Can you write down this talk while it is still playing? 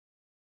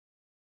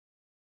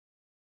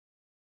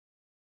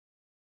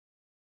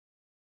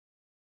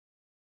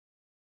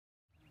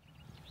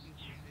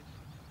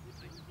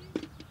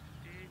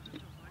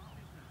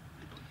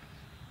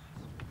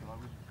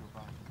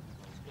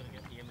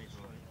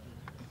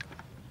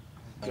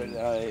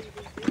But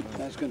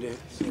that's going to,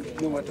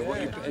 no matter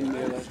what you put in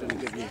there, that's going to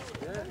give you.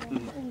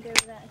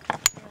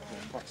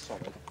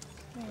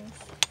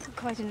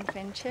 Quite an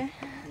adventure.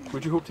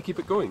 Would you hope to keep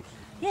it going?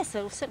 Yes,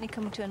 I'll certainly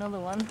come to another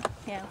one.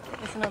 Yeah,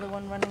 there's another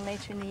one running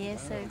later in the year,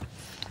 so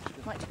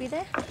I'd like to be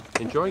there.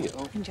 Enjoying it?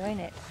 Enjoying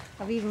it.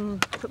 I've even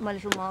put my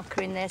little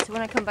marker in there, so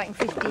when I come back in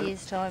 50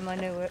 years' time, I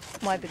know where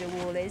my bit of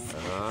wall is.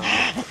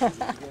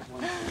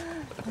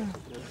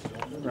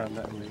 Around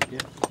that way, yeah.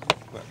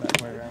 Work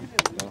that way around.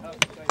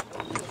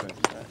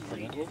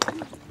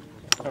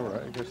 All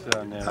right, I guess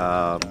down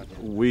there.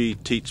 We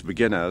teach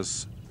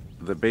beginners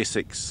the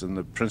basics and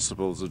the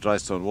principles of dry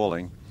stone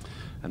walling,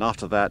 and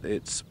after that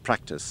it's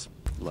practice,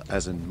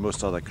 as in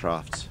most other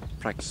crafts.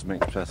 Practice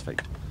makes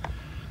perfect.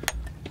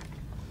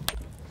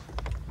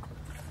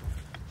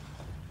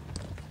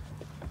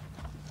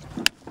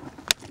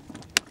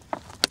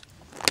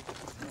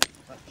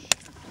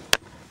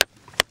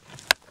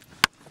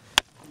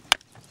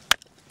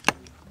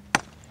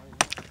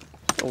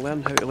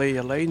 Learn how to lay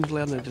your lines,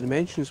 learn the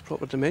dimensions,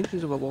 proper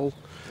dimensions of a wall.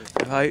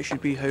 How high it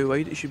should be, how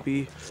wide it should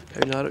be,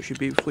 how narrow it should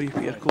be before you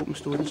put your coping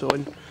stones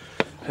on,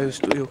 how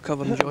you'll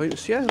cover the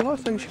joints. Yeah, a lot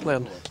of things you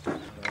learn.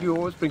 You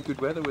always bring good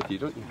weather with you,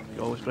 don't you?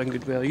 You always bring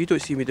good weather. You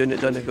don't see me doing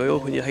it down the Goyle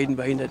when you're hiding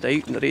behind the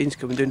dike and the rain's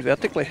coming down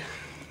vertically.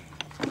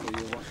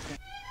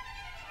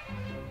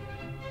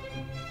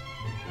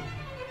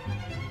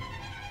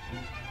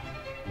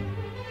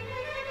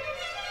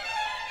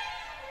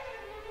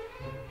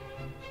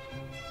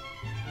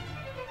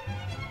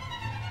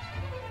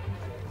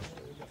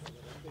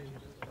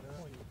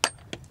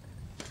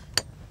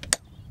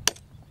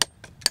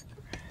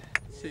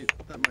 See,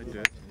 that might do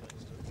it.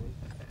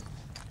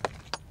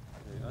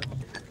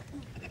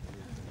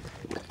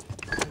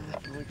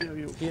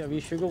 Yeah, we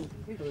should go.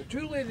 The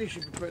two ladies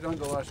should be put on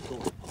the last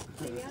coat.